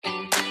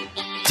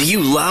Do you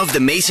love the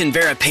Mason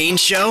Vera Payne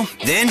Show?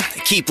 Then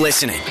keep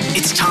listening.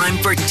 It's time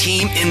for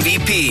Team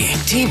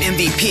MVP. Team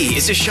MVP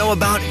is a show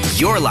about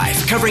your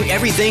life, covering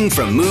everything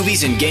from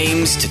movies and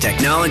games to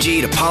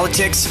technology to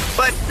politics,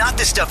 but not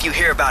the stuff you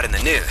hear about in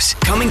the news.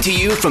 Coming to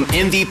you from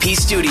MVP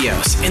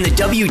Studios and the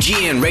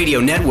WGN Radio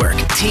Network,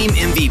 Team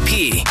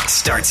MVP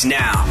starts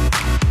now.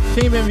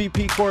 Team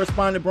MVP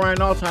correspondent Brian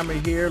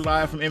Altheimer here,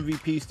 live from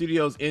MVP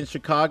Studios in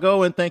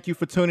Chicago, and thank you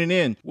for tuning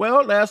in.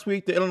 Well, last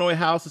week, the Illinois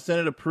House and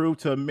Senate approved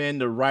to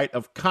amend the Right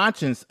of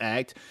Conscience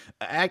Act,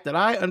 an act that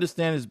I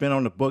understand has been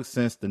on the books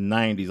since the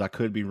 90s. I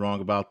could be wrong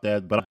about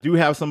that, but I do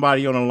have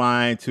somebody on the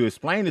line to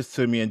explain this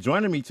to me, and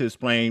joining me to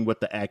explain what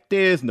the act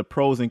is and the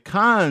pros and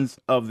cons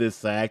of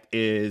this act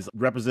is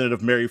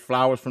Representative Mary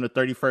Flowers from the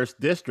 31st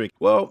District.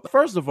 Well,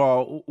 first of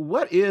all,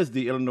 what is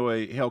the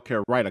Illinois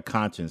Healthcare Right of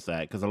Conscience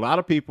Act? Because a lot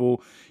of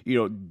people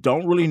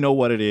don't really know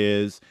what it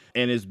is.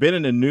 And it's been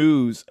in the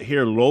news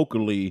here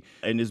locally,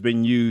 and it's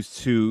been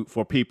used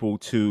for people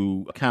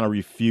to kind of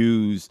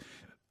refuse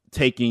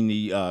taking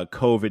the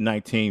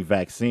COVID-19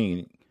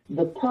 vaccine.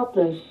 The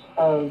purpose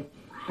of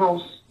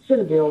House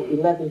Senate Bill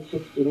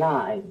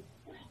 1169,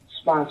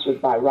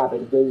 sponsored by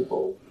Robin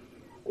Gable,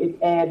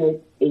 it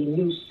added a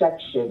new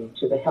section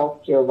to the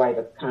Healthcare Right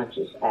of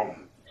Conscience Act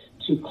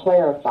to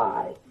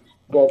clarify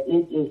that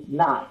it is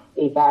not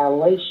a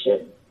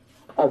violation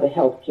of the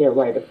Healthcare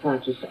Right of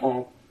Conscience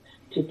Act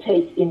to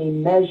take any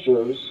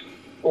measures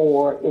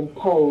or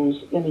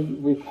impose any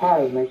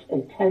requirements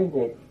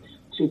intended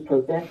to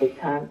prevent the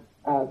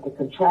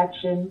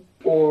contraction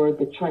or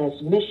the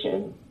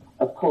transmission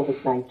of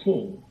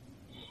COVID-19.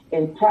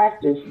 In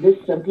practice, this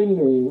simply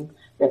means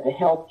that the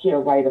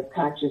Healthcare Right of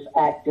Conscience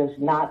Act does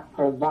not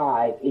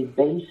provide a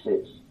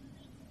basis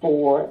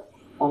for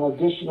an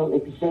additional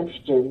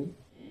exemption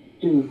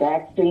to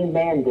vaccine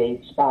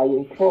mandates by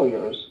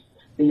employers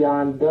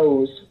beyond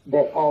those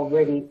that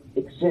already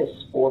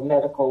exist for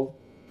medical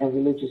and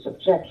religious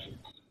objections.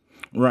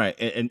 Right.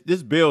 And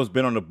this bill has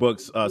been on the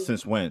books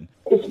since when?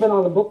 It's been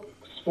on the books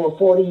for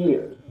 40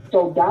 years.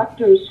 So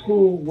doctors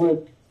who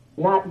would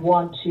not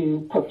want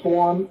to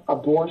perform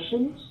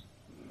abortions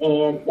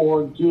and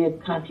or give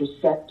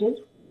contraceptives,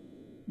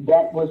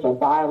 that was a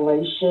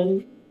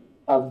violation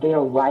of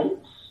their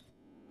rights.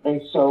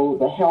 And so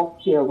the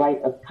Healthcare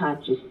Right of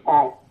Conscience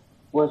Act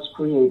was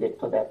created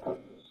for that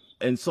purpose.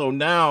 And so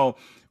now,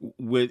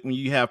 when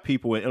you have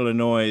people in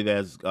Illinois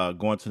that's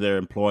going to their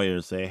employer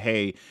and say,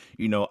 hey,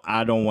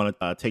 I don't want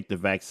to take the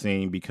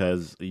vaccine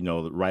because, the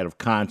right of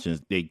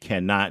conscience, they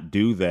cannot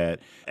do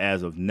that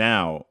as of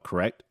now,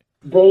 correct?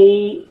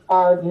 They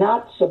are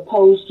not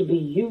supposed to be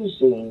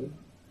using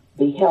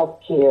the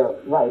Healthcare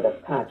Right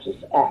of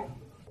Conscience Act.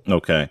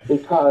 Okay.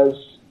 Because,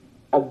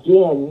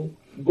 again,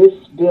 this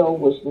bill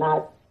was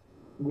not,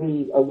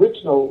 the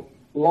original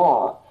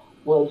law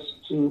was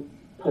to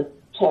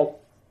protect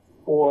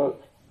for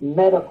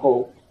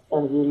medical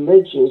and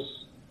religious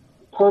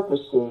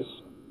purposes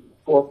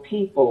for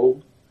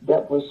people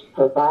that was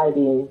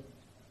providing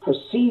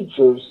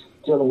procedures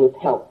dealing with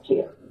health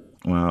care.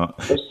 Wow.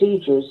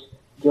 Procedures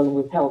dealing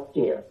with health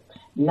care,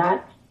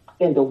 not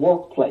in the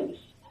workplace.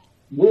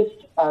 With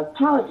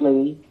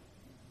currently,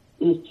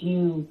 if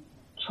you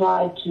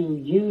try to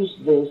use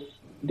this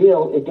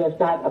bill, it does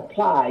not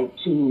apply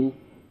to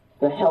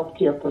the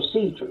healthcare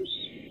procedures.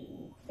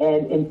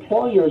 And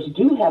employers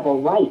do have a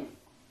right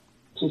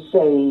to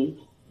say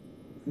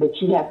that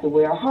you have to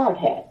wear a hard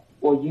hat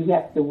or you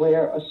have to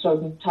wear a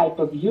certain type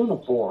of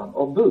uniform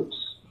or boots.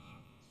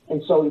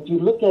 And so if you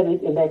look at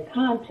it in that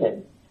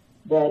content,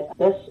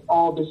 that's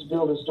all this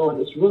bill is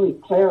doing. It's really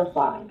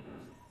clarifying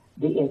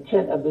the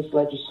intent of this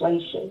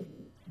legislation,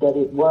 that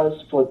it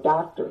was for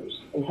doctors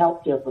and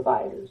healthcare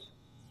providers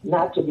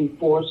not to be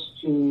forced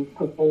to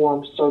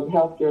perform certain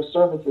healthcare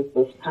services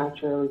that's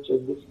contrary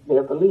to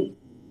their belief.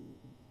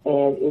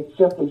 And it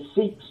simply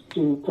seeks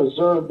to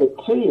preserve the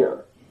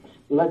clear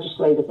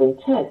legislative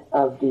intent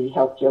of the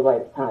Healthcare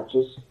Right of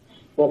Conscience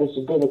that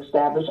has been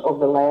established over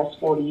the last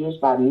 40 years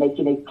by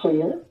making it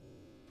clear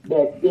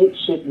that it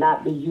should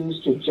not be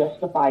used to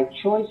justify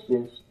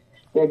choices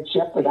that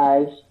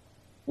jeopardize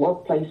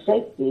workplace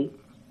safety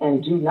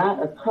and do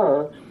not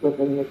occur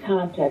within the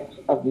context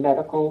of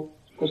medical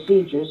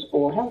procedures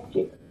or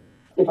healthcare.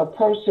 If a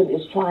person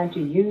is trying to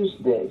use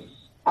this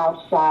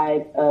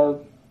outside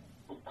of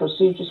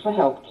procedures for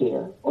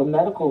healthcare or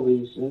medical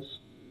reasons,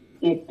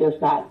 it does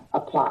not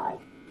apply.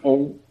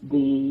 And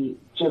the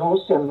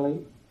General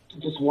Assembly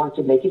just wants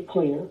to make it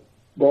clear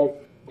that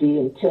the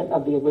intent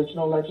of the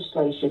original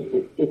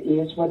legislation, it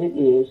is what it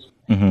is,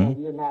 and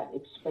we're not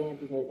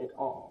expanding it at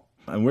all.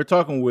 And we're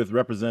talking with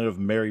Representative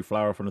Mary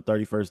Flower from the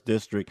 31st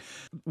District.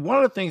 One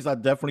of the things I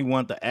definitely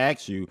wanted to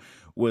ask you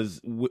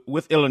was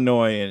with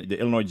Illinois and the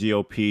Illinois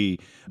GOP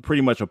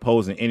pretty much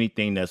opposing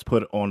anything that's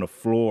put on the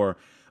floor,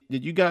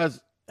 did you guys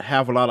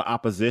have a lot of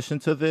opposition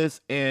to this?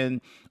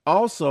 And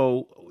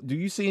also, do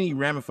you see any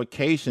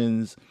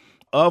ramifications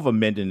of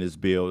amending this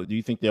bill? Do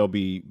you think there'll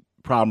be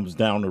problems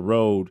down the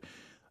road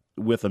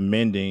with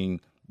amending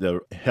the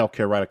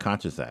Healthcare Right of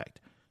Conscience Act?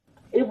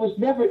 It was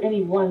never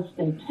anyone's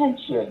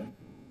intention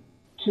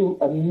to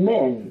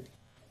amend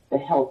the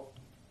Health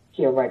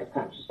Care Right of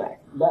Conscience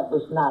Act. That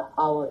was not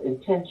our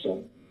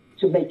intention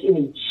to make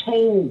any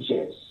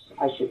changes,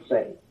 I should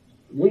say.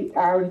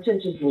 Our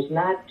intention was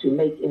not to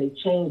make any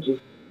changes.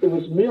 It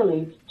was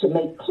merely to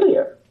make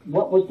clear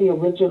what was the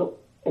original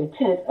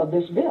intent of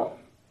this bill.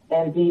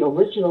 And the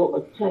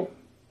original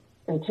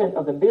intent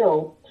of the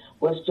bill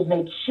was to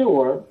make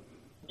sure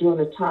during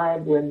a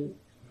time when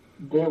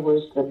there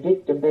was the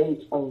big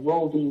debate of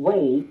Roe v.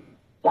 Wade,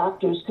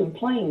 doctors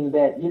complained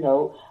that,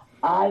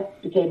 I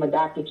became a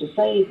doctor to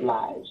save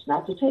lives,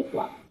 not to take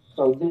lives.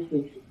 So this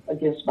is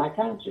against my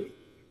conscience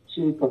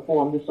to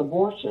perform this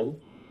abortion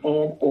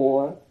and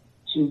or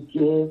to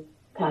give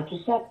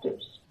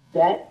contraceptives.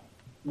 That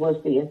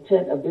was the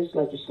intent of this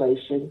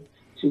legislation,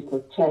 to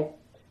protect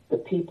the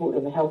people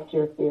in the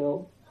healthcare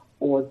field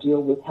or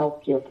deal with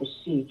healthcare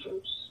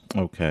procedures.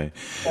 Okay.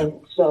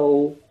 And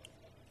so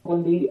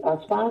when the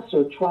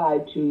sponsor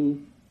tried to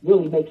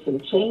really make some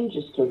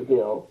changes to the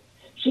bill,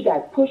 she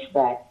got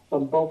pushback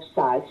from both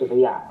sides of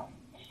the aisle.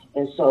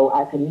 And so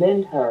I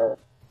commend her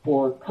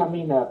for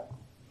coming up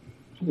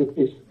with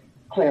this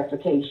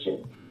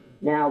clarification.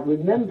 Now,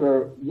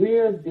 remember,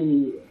 we're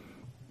the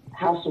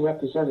House of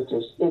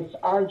Representatives. It's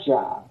our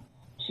job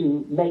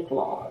to make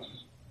laws.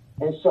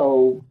 And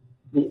so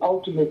the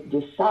ultimate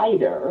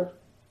decider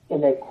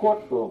in a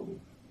courtroom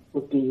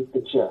would be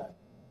the judge.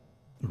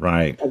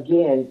 Right.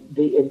 Again,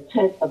 the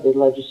intent of the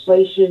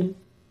legislation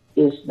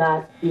is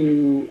not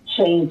to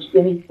change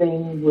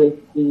anything with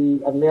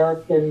the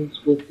Americans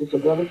with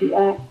Disability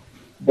Act.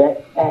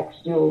 That act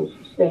still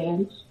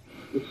stands.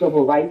 The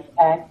Civil Rights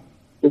Act,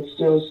 it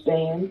still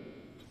stands.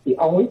 The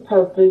only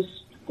purpose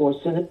for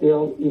Senate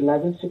Bill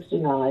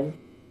 1169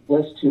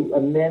 was to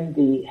amend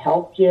the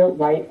Healthcare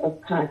Right of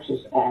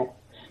Conscience Act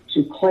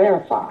to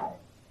clarify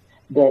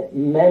that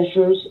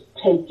measures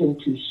taken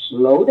to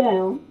slow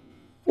down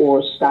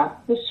or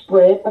stop the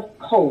spread of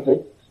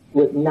COVID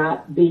would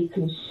not be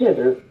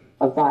considered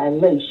a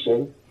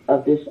violation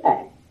of this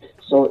act.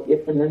 So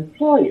if an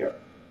employer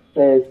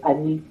says, I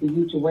need for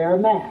you to wear a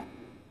mask,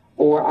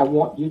 or I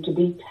want you to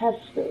be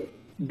tested,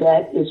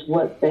 that is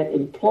what that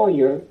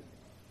employer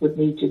would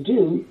need to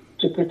do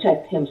to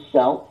protect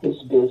himself,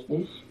 his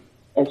business,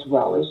 as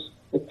well as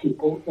the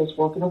people that's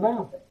working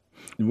around it.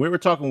 We were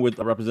talking with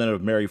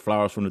Representative Mary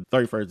Flowers from the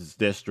 31st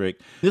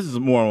District. This is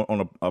more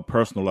on a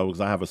personal level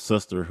because I have a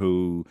sister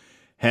who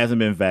hasn't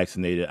been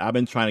vaccinated. I've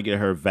been trying to get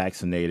her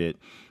vaccinated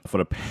for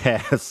the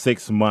past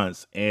 6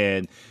 months,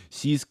 and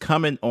she's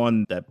coming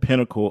on that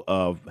pinnacle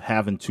of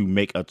having to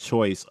make a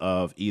choice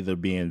of either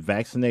being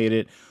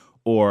vaccinated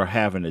or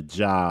having a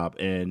job.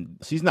 And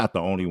she's not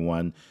the only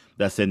one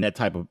that's in that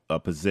type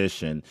of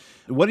position.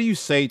 What do you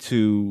say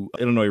to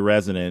Illinois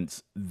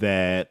residents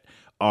that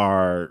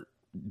are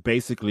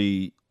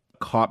basically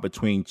caught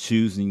between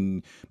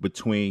choosing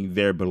between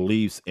their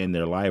beliefs and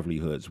their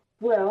livelihoods?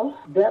 Well,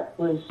 that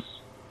was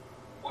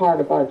part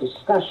of our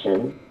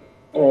discussion,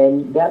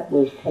 and that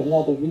was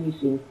another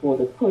reason for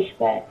the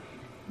pushback.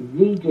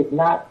 We did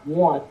not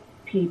want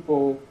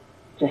people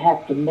to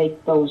have to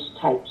make those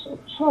types of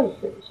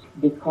choices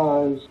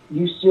because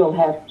you still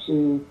have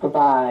to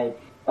provide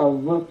a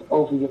roof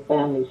over your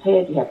family's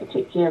head. You have to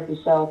take care of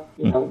yourself.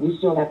 We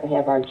still have to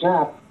have our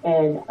job.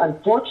 And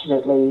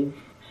unfortunately,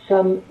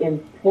 some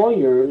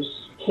employers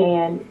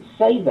can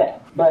say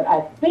that. But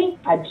I think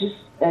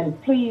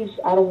and please,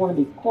 I don't want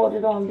to be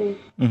quoted on this,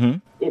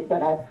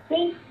 but I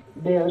think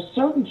there are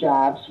certain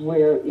jobs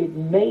where it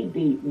may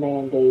be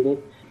mandated,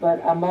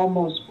 but I'm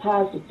almost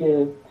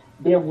positive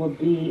there will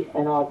be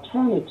an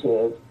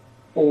alternative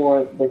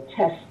for the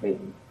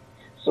testing.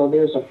 So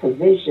there's a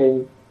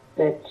provision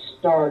that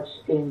starts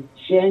in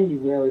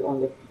January on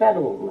the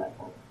federal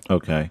level.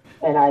 Okay.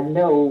 And I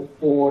know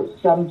for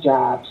some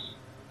jobs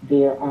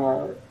there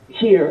are,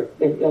 here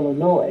in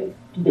Illinois,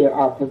 there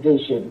are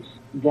provisions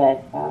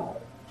that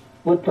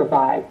would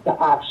provide the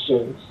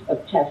options of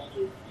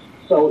testing.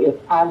 So if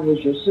I was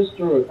your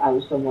sister or if I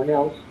was someone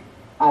else,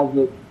 I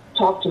would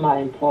talk to my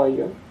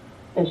employer,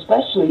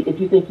 especially if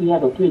you think you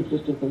have a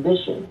pre-existing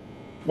condition.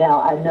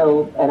 Now, I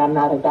know, and I'm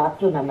not a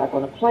doctor and I'm not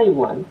going to play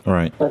one,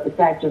 right, but the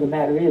fact of the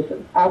matter is that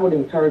I would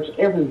encourage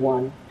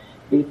everyone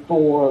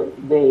before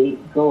they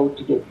go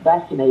to get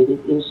vaccinated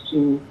is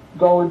to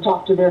go and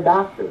talk to their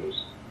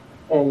doctors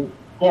and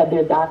have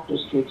their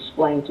doctors to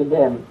explain to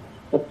them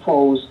the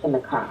pros and the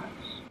cons.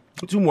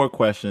 Two more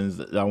questions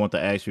that I want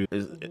to ask you.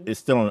 It's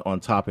still on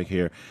topic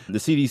here. The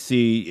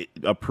CDC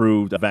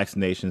approved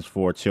vaccinations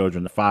for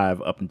children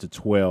 5 up into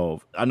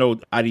 12. I know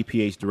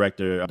IDPH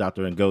director,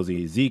 Dr.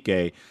 Ngozi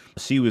Ezike,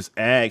 she was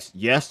asked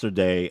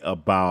yesterday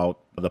about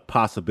the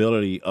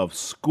possibility of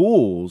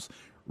schools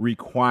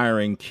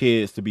requiring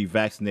kids to be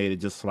vaccinated,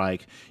 just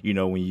like,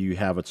 when you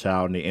have a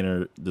child and they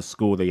enter the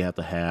school, they have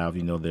to have,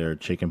 their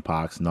chicken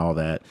pox and all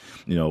that,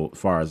 as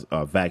far as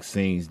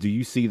vaccines. Do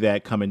you see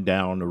that coming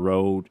down the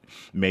road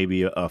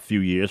maybe a few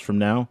years from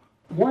now?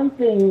 One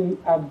thing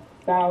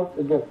about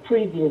the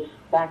previous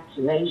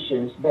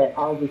vaccinations that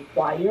are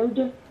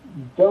required,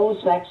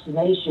 those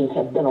vaccinations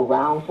have been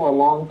around for a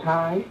long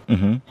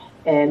time.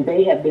 and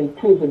they have been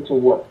proven to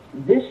work.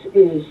 This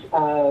is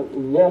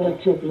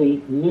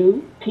relatively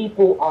new.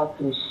 People are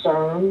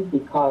concerned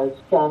because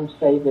some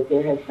say that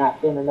there has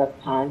not been enough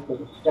time for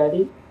the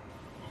study.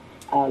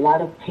 A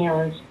lot of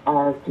parents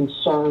are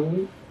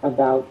concerned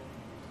about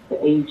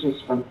the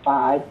ages from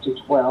 5 to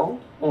 12,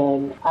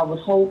 and I would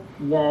hope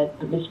that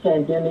this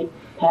pandemic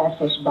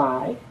passes us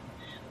by,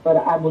 but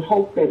I would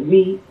hope that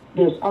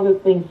there's other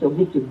things that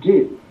we could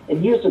do.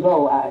 And years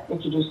ago, I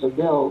introduced a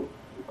bill,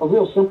 a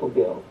real simple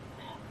bill,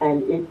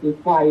 and it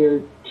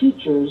required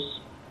teachers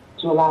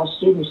to allow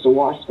students to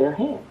wash their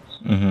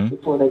hands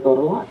before they go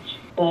to lunch.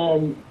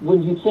 And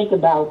when you think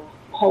about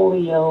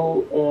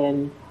polio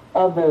and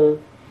other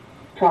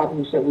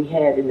problems that we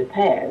had in the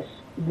past,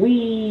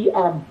 we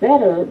are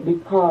better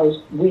because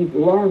we've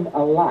learned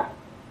a lot.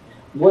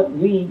 What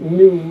we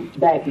knew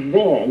back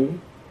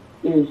then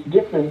is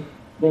different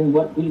than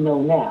what we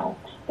know now.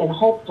 And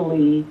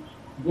hopefully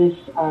this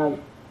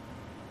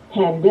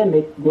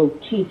pandemic will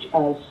teach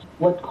us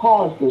what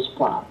caused this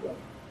problem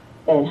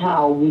and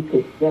how we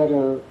could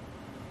better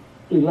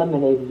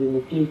eliminate it in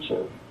the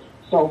future.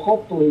 So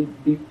hopefully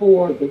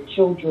before the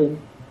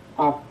children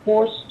are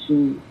forced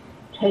to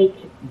take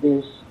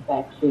this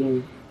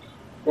vaccine,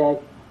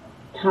 that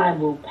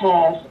time will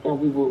pass and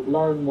we will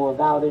learn more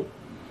about it,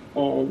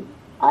 and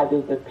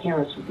either the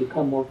parents would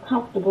become more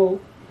comfortable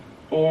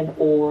and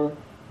or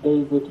they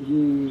would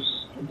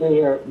use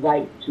their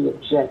right to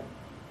object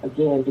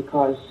again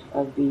because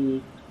of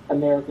the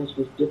Americans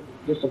with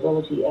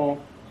Disability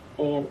Act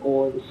and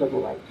or the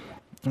Civil Rights Act.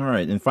 All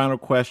right. And final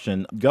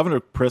question. Governor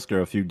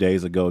Pritzker a few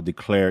days ago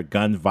declared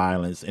gun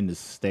violence in the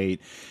state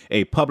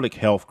a public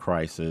health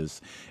crisis.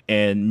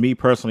 And me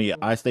personally,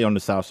 I stay on the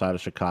south side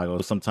of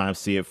Chicago, sometimes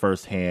see it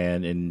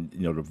firsthand. And,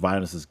 the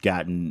violence has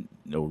gotten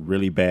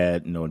really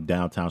bad, in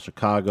downtown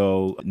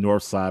Chicago,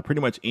 north side, pretty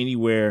much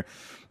anywhere,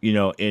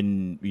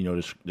 in,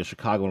 the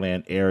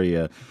Chicagoland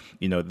area,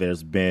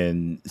 there's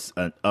been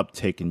an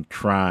uptick in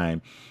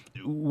crime.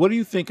 What do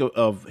you think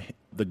of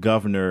the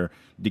governor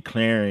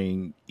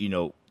declaring,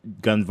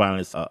 gun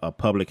violence a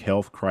public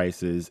health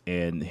crisis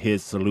and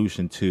his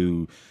solution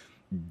to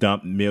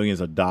dump millions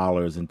of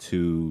dollars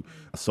into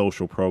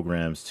social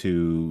programs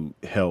to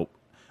help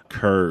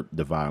curb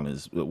the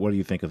violence? What do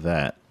you think of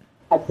that?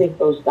 I think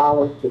those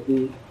dollars could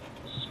be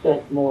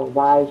spent more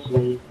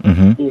wisely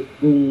if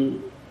we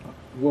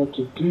were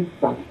to do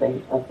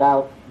something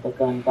about the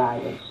gun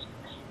violence.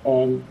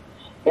 And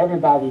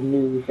everybody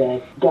knew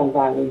that gun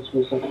violence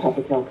was a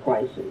public health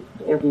crisis.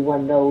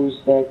 Everyone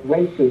knows that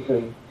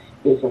racism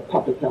is a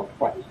public health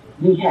crisis.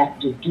 We have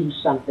to do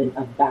something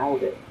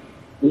about it.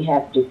 We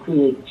have to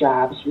create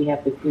jobs. We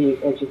have to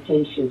create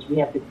educations. We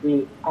have to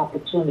create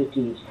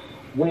opportunities.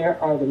 Where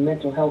are the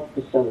mental health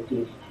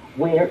facilities?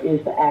 Where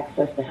is the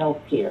access to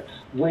health care?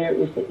 Where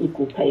is the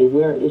equal pay?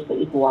 Where is the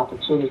equal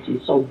opportunity?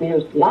 So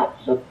there's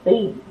lots of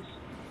things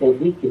that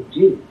we could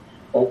do,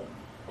 but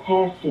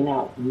passing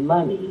out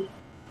money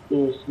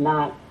is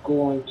not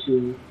going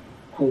to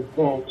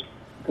prevent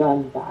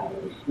gun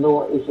violence,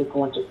 nor is it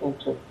going to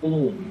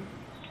intervene.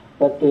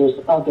 But there's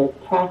other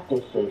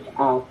practices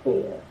out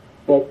there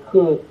that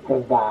could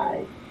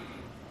provide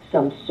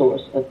some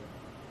source of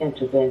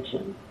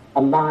intervention.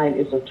 A mind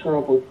is a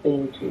terrible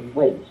thing to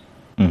waste.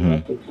 And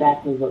that's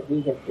exactly what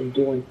we have been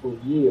doing for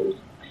years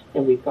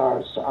in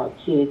regards to our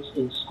kids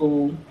in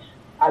school.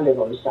 I live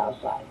on the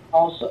south side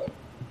also.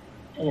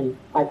 And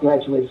I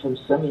graduated from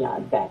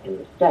Simeon back in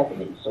the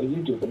 70s, so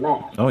you do the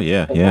math. Oh,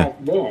 yeah, but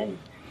back then,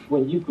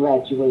 when you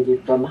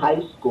graduated from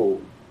high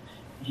school,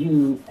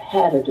 you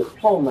had a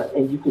diploma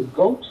and you could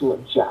go to a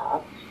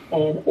job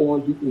and or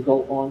you can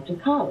go on to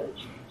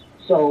college.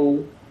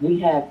 So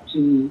we have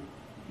to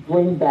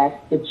bring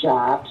back the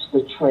jobs,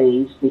 the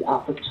trades, the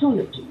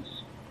opportunities,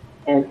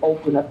 and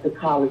open up the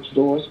college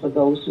doors for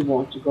those who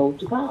want to go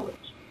to college.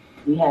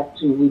 We have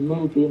to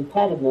remove the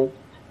impediment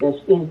that's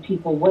in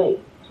people's way.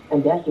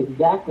 And that's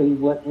exactly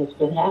what has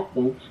been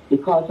happening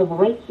because of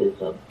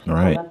racism.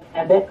 Right. Let's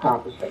have that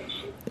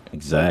conversation.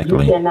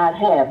 Exactly. You cannot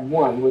have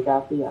one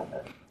without the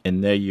other.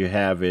 And there you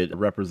have it,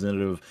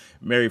 Representative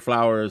Mary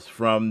Flowers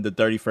from the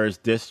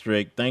 31st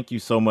District. Thank you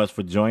so much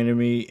for joining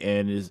me,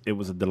 and it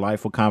was a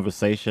delightful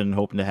conversation.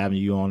 Hoping to have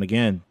you on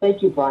again.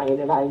 Thank you, Brian,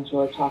 and I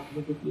enjoyed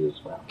talking with you as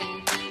well.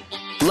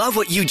 Love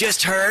what you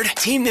just heard?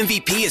 Team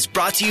MVP is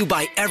brought to you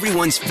by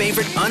everyone's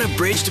favorite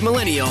unabridged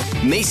millennial,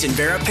 Mason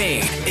Vera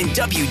Payne, and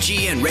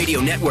WGN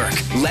Radio Network.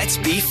 Let's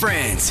be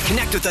friends.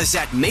 Connect with us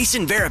at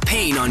Mason Vera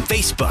Payne on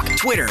Facebook,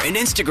 Twitter, and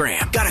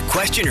Instagram. Got a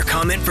question or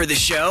comment for the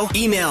show?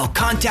 Email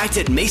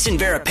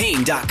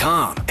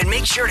contact@masonverapayne.com. And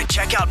make sure to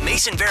check out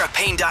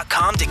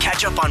masonverapayne.com to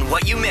catch up on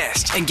what you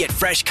missed and get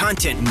fresh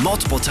content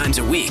multiple times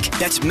a week.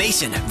 That's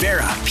Mason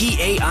Vera,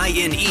 Paine,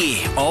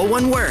 all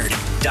one word,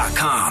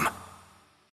 .com.